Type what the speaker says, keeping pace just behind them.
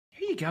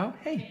go.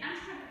 Hey. Okay, I'm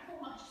trying to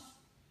hold on. Just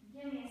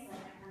give me a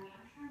second, honey.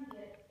 I'm trying to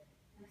get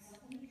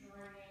something to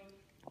drink.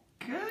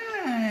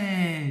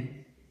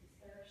 Good.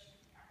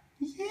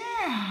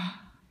 Yeah.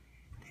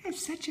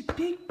 That's such a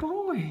big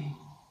boy.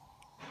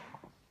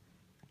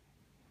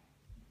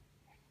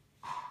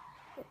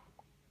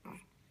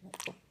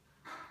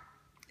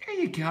 There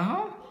you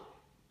go.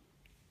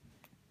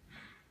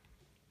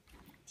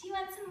 Do you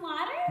want some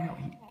water? No,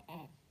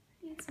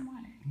 You want some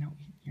water? No,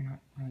 you're not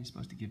really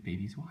supposed to give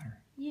babies water.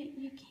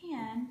 You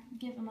can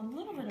give him a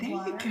little bit of There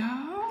water. There you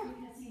go.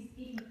 Because he's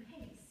eating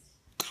paste.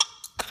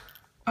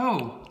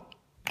 Oh.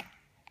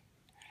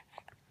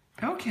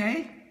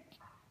 Okay.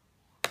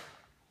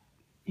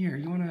 Here,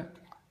 you want to...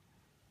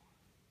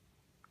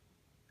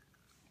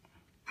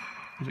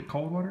 Is it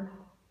cold water?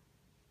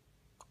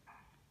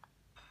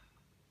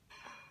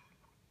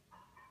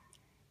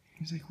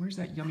 He's like, where's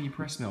that yummy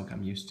breast milk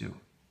I'm used to?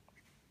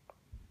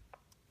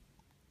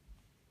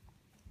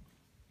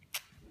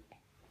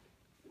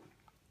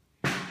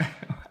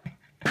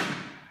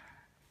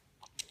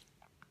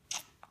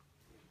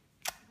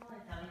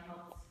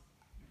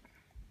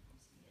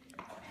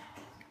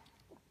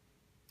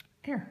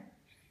 Here.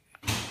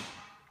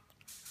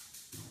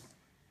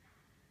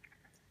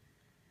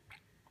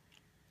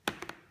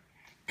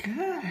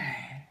 Good.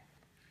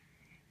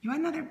 You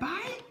want another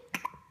bite?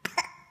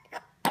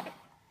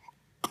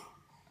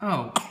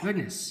 Oh,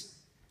 goodness.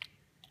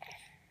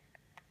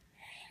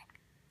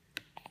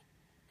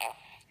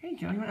 There you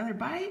go. You want another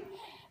bite?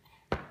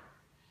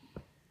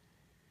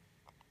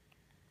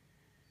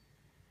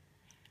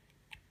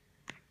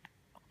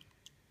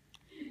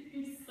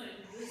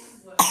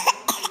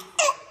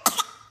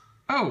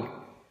 Oh,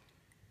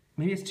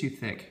 maybe it's too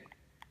thick.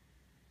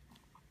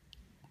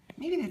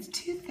 Maybe that's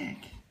too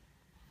thick.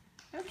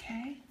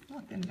 Okay,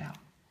 I'll thin it out.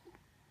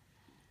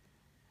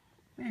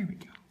 There we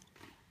go.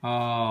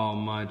 Oh,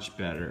 much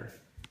better.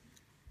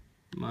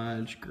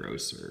 Much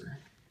grosser.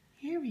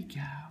 Here we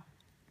go.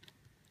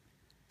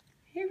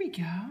 Here we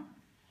go.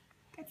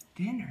 That's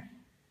thinner.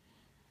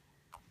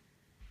 I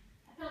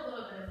put a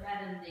little bit of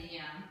that in the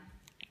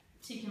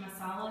tikka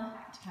masala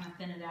to kind of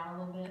thin it out a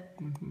little bit.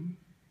 Mm-hmm.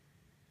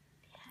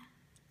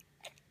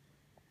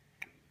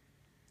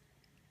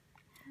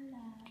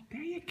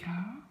 There you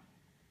go.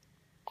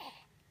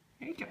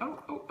 There you go. Oh,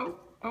 oh, oh,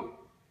 oh.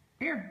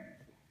 Here.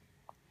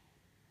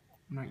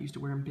 I'm not used to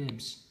wearing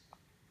bibs.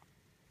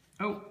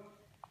 Oh.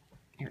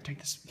 Here, take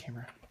this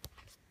camera.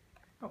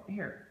 Oh,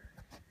 here.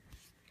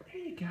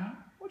 There you go.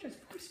 We'll just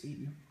force feed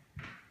you.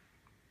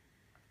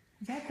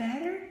 Is that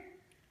better?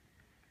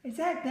 Is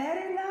that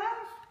better,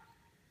 love?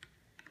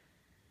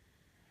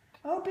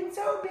 Open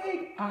so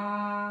big.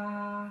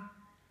 Ah.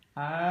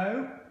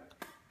 Oh.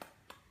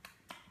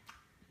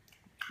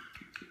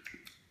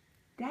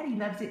 Daddy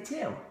loves it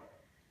too.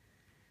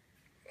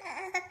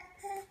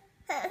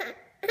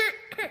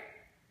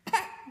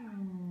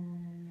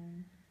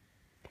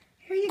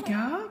 Here you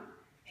go.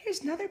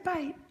 Here's another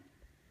bite.